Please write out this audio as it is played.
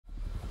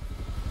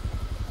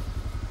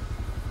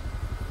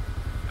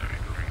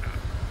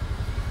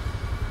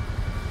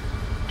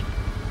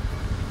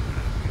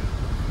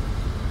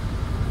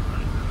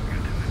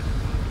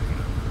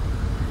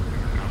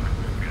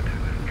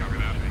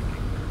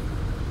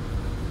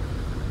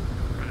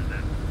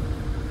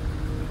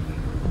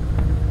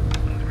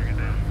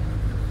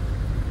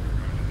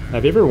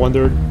Have you ever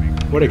wondered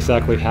what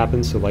exactly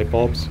happens to light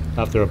bulbs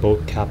after a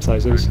boat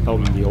capsizes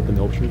out in the open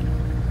ocean?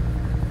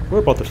 We're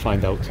about to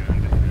find out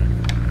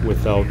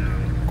without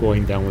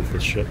going down with the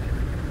ship.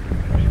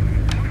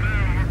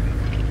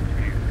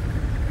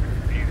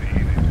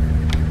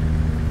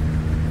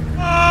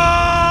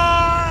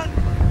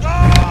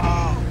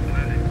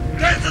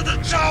 Get to the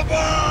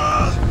chopper!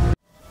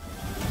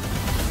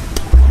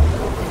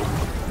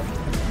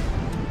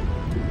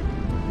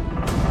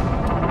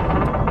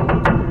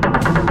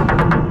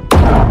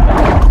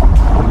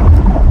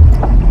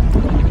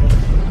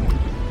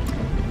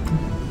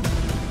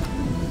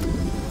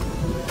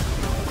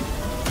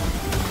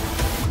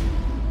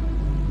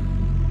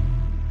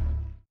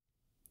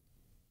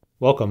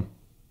 Welcome.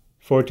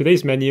 For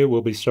today's menu,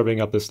 we'll be serving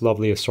up this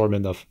lovely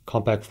assortment of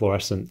compact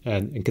fluorescent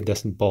and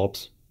incandescent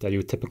bulbs that you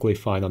would typically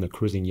find on a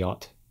cruising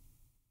yacht.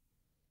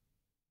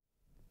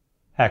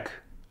 Heck,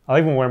 I'll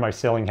even wear my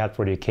sailing hat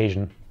for the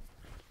occasion.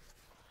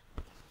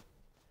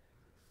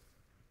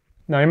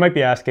 Now you might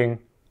be asking,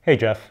 hey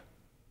Jeff,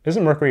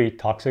 isn't mercury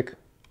toxic?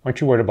 Aren't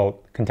you worried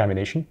about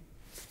contamination?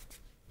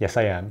 Yes,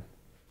 I am.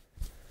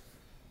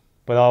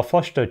 But I'll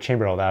flush the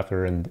chamber out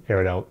after and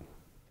air it out.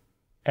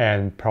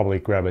 And probably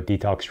grab a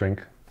detox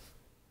drink.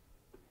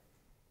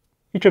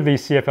 Each of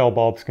these CFL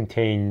bulbs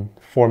contain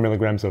 4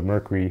 milligrams of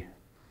mercury.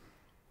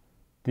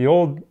 The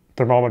old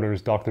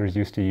thermometers doctors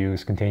used to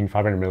use contain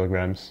 500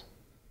 milligrams.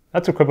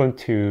 That's equivalent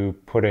to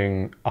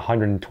putting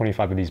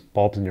 125 of these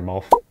bulbs in your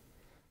mouth.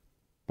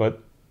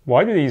 But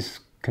why do these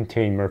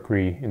contain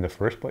mercury in the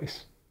first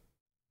place?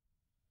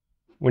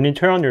 When you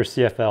turn on your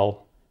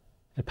CFL,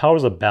 it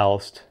powers a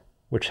ballast,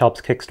 which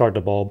helps kickstart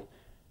the bulb,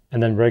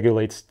 and then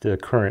regulates the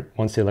current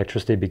once the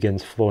electricity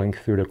begins flowing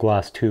through the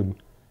glass tube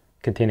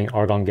containing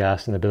argon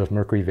gas and a bit of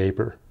mercury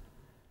vapor.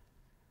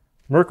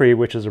 Mercury,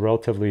 which is a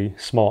relatively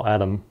small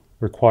atom,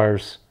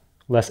 requires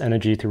less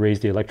energy to raise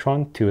the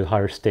electron to a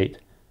higher state,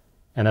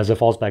 and as it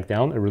falls back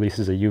down, it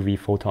releases a UV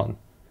photon.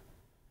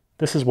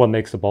 This is what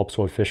makes the bulb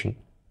so efficient.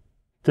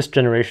 This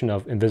generation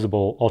of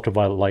invisible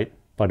ultraviolet light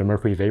by the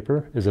mercury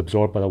vapor is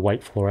absorbed by the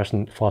white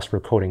fluorescent phosphor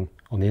coating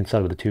on the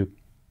inside of the tube.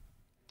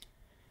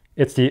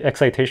 It's the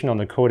excitation on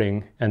the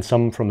coating and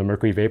some from the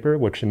mercury vapor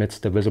which emits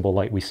the visible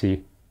light we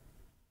see.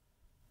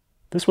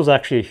 This was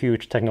actually a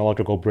huge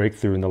technological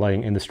breakthrough in the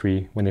lighting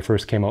industry when they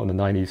first came out in the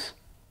 90s.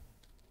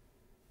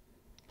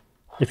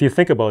 If you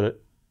think about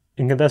it,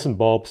 incandescent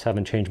bulbs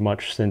haven't changed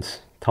much since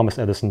Thomas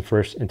Edison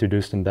first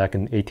introduced them back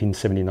in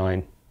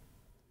 1879.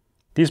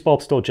 These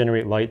bulbs still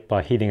generate light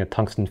by heating a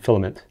tungsten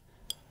filament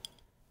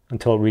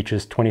until it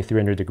reaches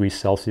 2300 degrees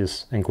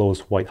Celsius and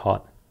glows white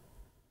hot.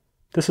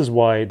 This is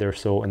why they're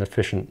so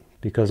inefficient,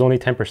 because only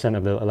 10%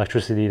 of the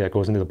electricity that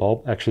goes into the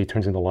bulb actually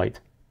turns into light.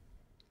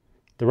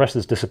 The rest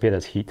is dissipated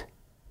as heat.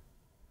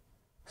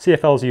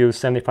 CFLs use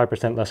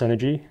 75% less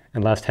energy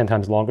and last 10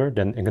 times longer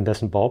than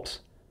incandescent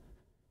bulbs.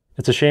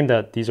 It's a shame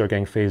that these are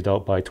getting phased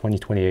out by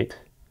 2028.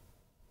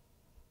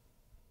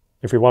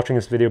 If you're watching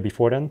this video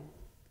before then,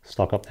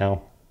 stock up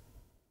now.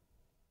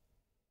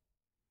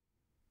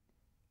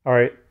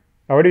 Alright,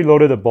 I already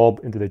loaded a bulb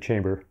into the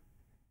chamber.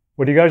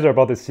 What you guys are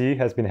about to see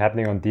has been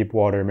happening on deep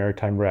water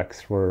maritime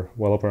wrecks for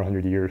well over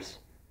 100 years,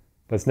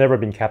 but it's never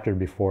been captured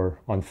before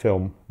on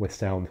film with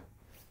sound,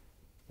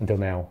 until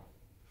now.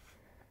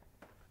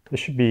 This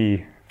should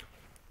be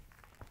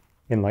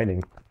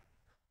enlightening.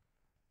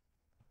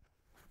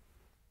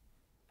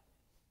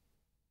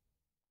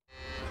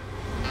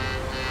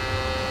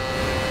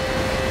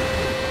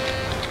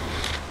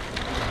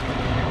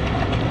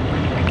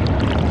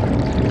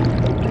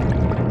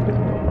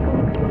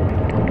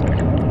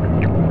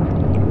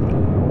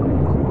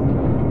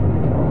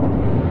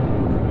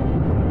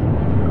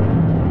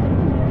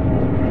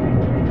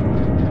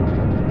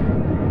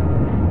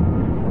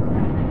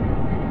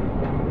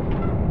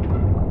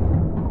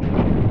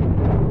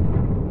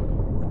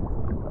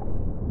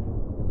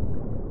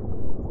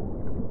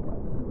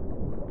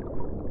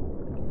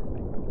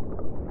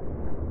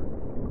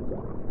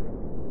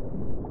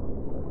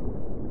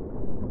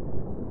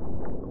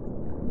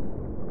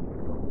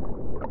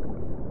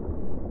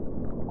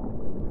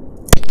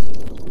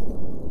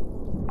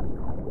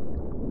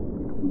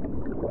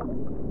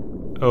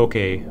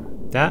 Okay,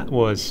 that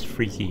was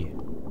freaky.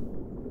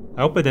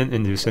 I hope it didn't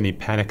induce any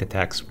panic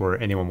attacks for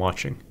anyone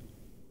watching.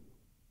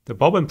 The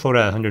bulb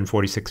imploded at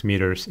 146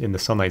 meters in the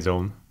sunlight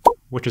zone,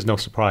 which is no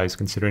surprise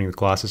considering the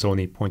glass is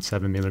only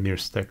 0.7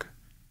 millimeters thick.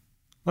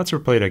 Let's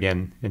replay it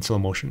again in slow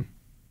motion.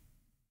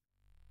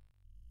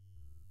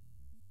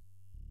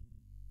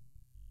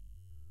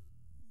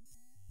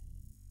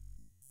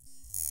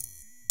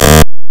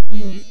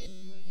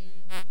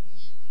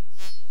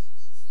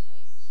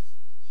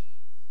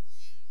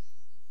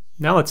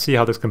 Now let's see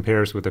how this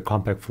compares with the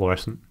compact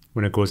fluorescent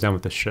when it goes down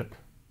with the ship.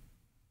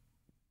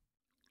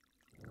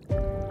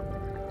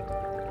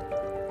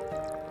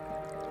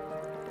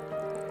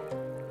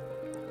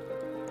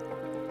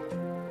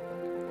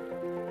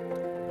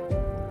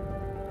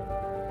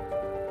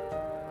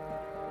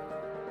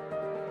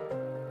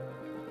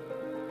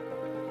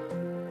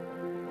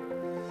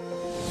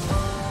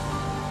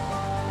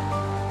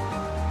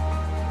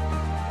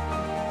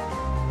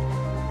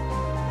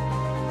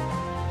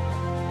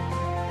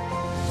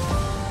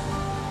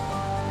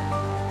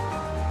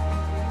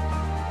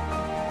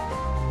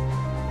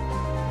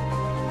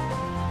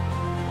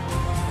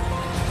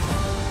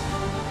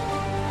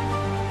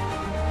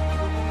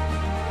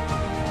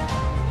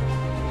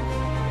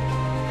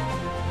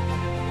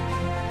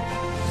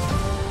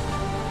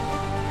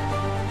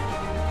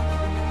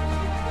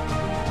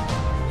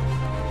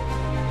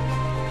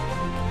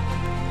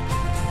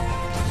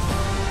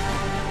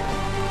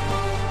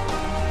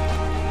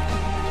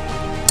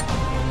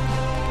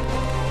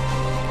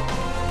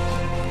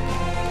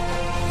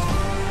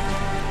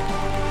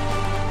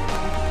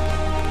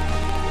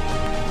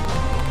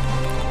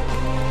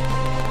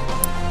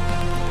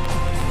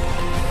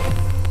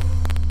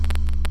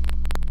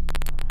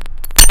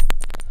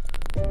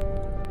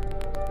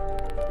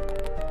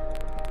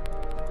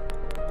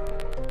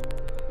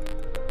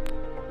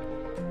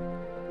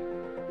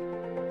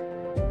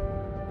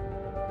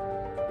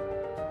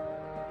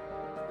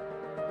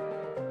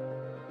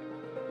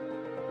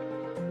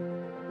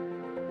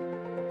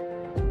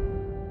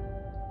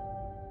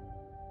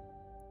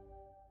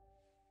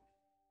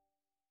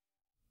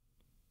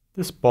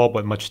 This bulb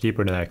went much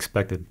deeper than I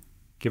expected,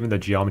 given the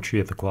geometry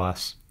of the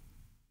glass.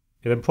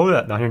 It imploded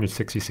at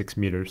 966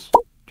 meters,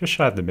 just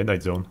shy of the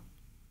midnight zone.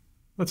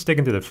 Let's dig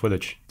into the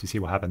footage to see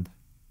what happened.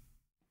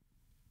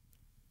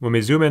 When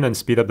we zoom in and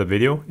speed up the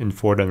video in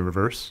forward and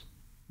reverse,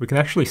 we can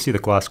actually see the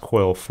glass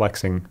coil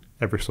flexing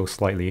ever so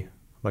slightly,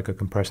 like a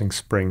compressing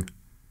spring.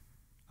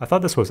 I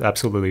thought this was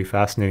absolutely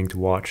fascinating to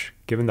watch,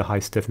 given the high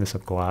stiffness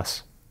of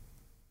glass.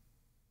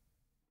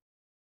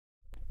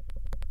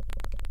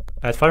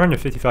 At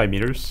 555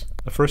 meters,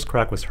 the first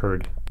crack was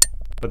heard,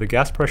 but the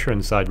gas pressure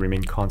inside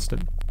remained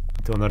constant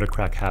until another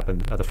crack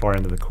happened at the far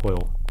end of the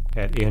coil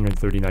at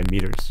 839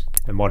 meters,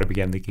 and water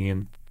began leaking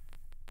in.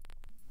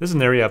 This is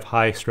an area of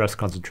high stress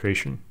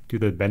concentration due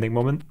to the bending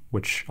moment,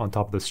 which, on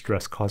top of the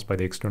stress caused by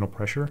the external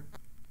pressure,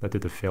 led to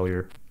the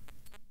failure.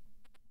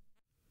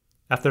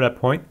 After that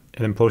point,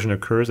 an implosion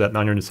occurs at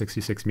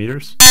 966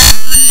 meters,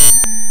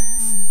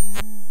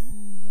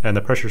 and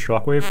the pressure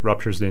shockwave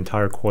ruptures the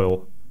entire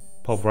coil,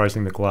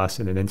 pulverizing the glass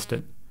in an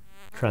instant,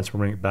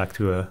 transforming it back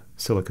to a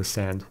silica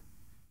sand,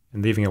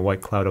 and leaving a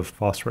white cloud of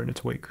phosphor in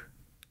its wake.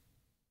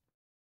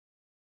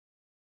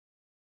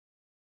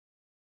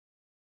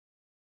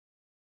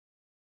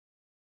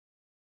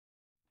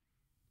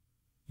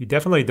 You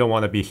definitely don't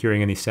want to be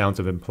hearing any sounds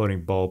of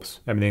imploding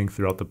bulbs emanating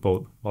throughout the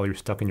boat while you're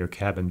stuck in your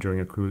cabin during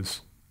a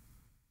cruise.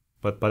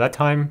 But by that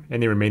time,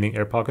 any remaining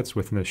air pockets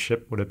within the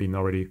ship would have been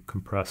already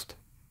compressed.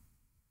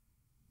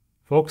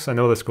 Folks, I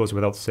know this goes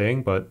without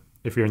saying, but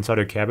if you're inside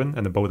your cabin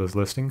and the boat is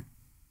listing,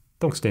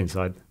 don't stay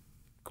inside.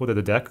 Go to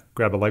the deck,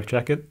 grab a life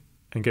jacket,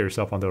 and get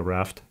yourself onto a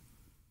raft,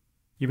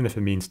 even if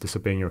it means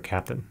disobeying your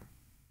captain.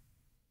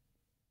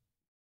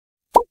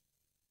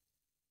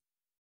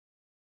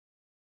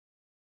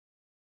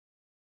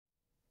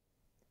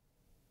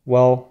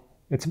 Well,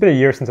 it's been a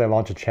year since I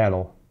launched a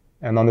channel,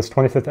 and on this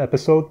 25th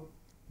episode,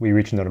 we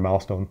reached another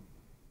milestone.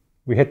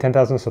 We hit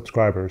 10,000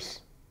 subscribers,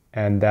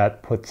 and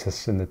that puts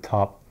us in the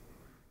top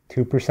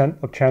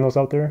 2% of channels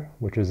out there,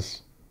 which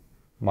is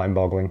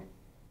mind-boggling.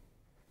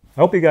 I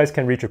hope you guys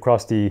can reach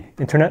across the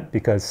internet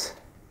because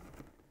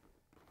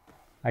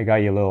I got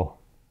you a little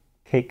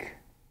cake.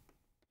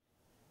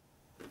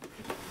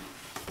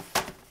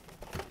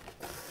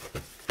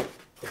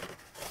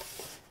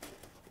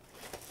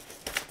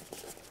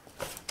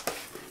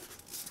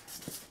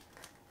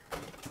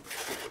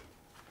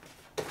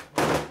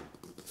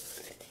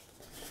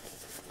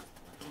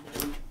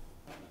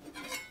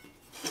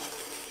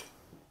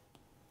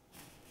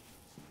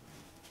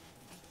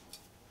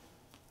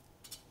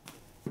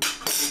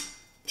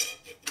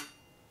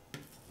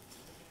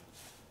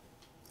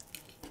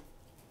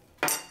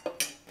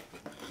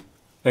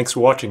 Thanks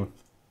for watching.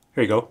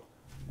 Here you go.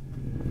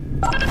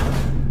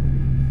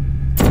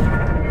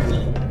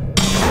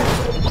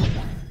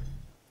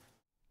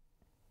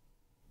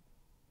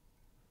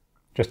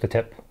 Just a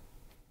tip.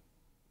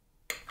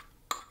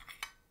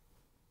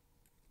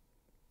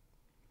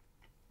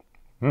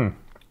 This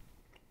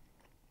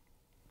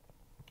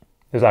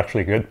is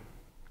actually good.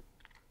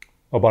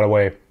 Oh, by the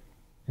way,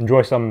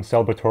 enjoy some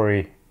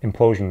celebratory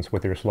implosions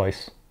with your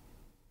slice.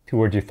 Two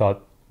words you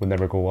thought would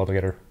never go well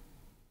together.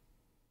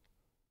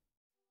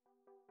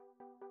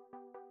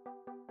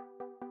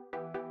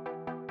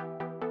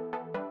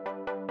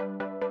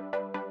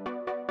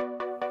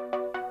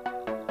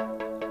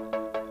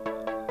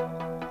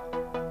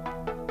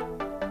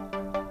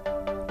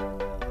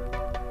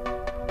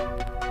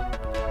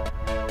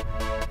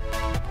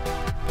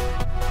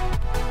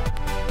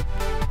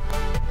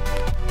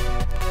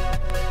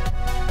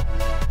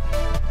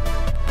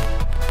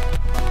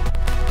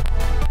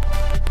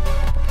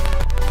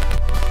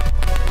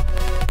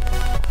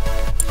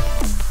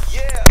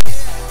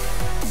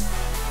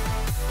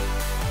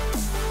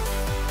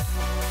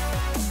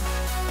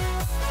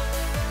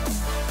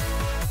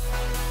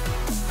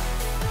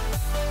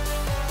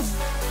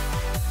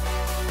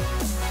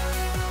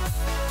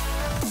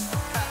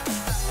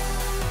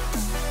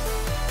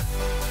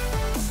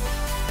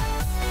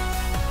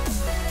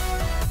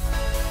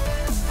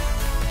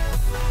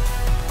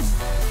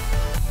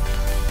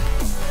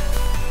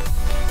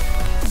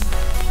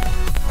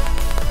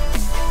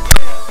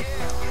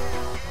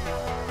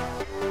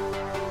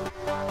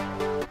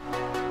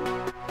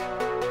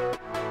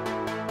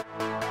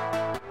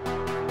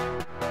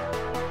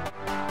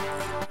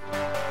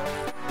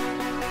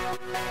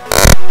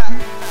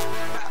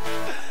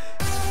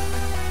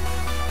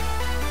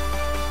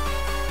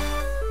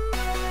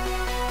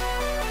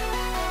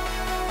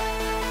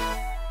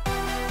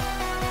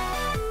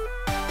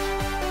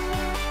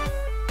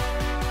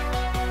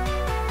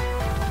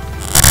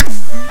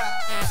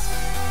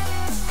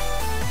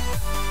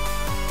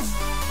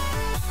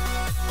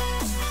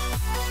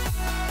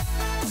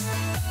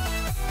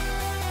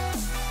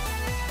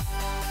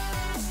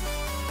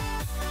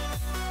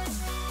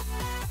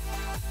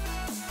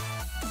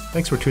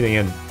 Thanks for tuning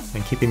in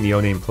and keeping the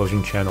One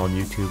Implosion channel on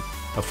YouTube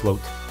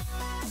afloat.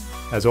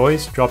 As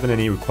always, drop in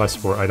any requests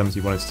for items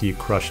you want to see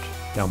crushed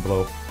down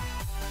below.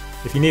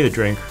 If you need a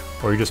drink,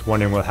 or you're just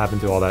wondering what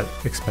happened to all that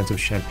expensive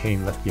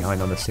champagne left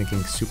behind on the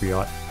sinking super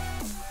yacht,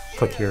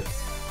 click here.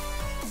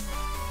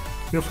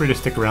 Feel free to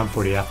stick around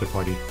for the after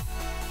party.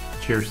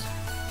 Cheers.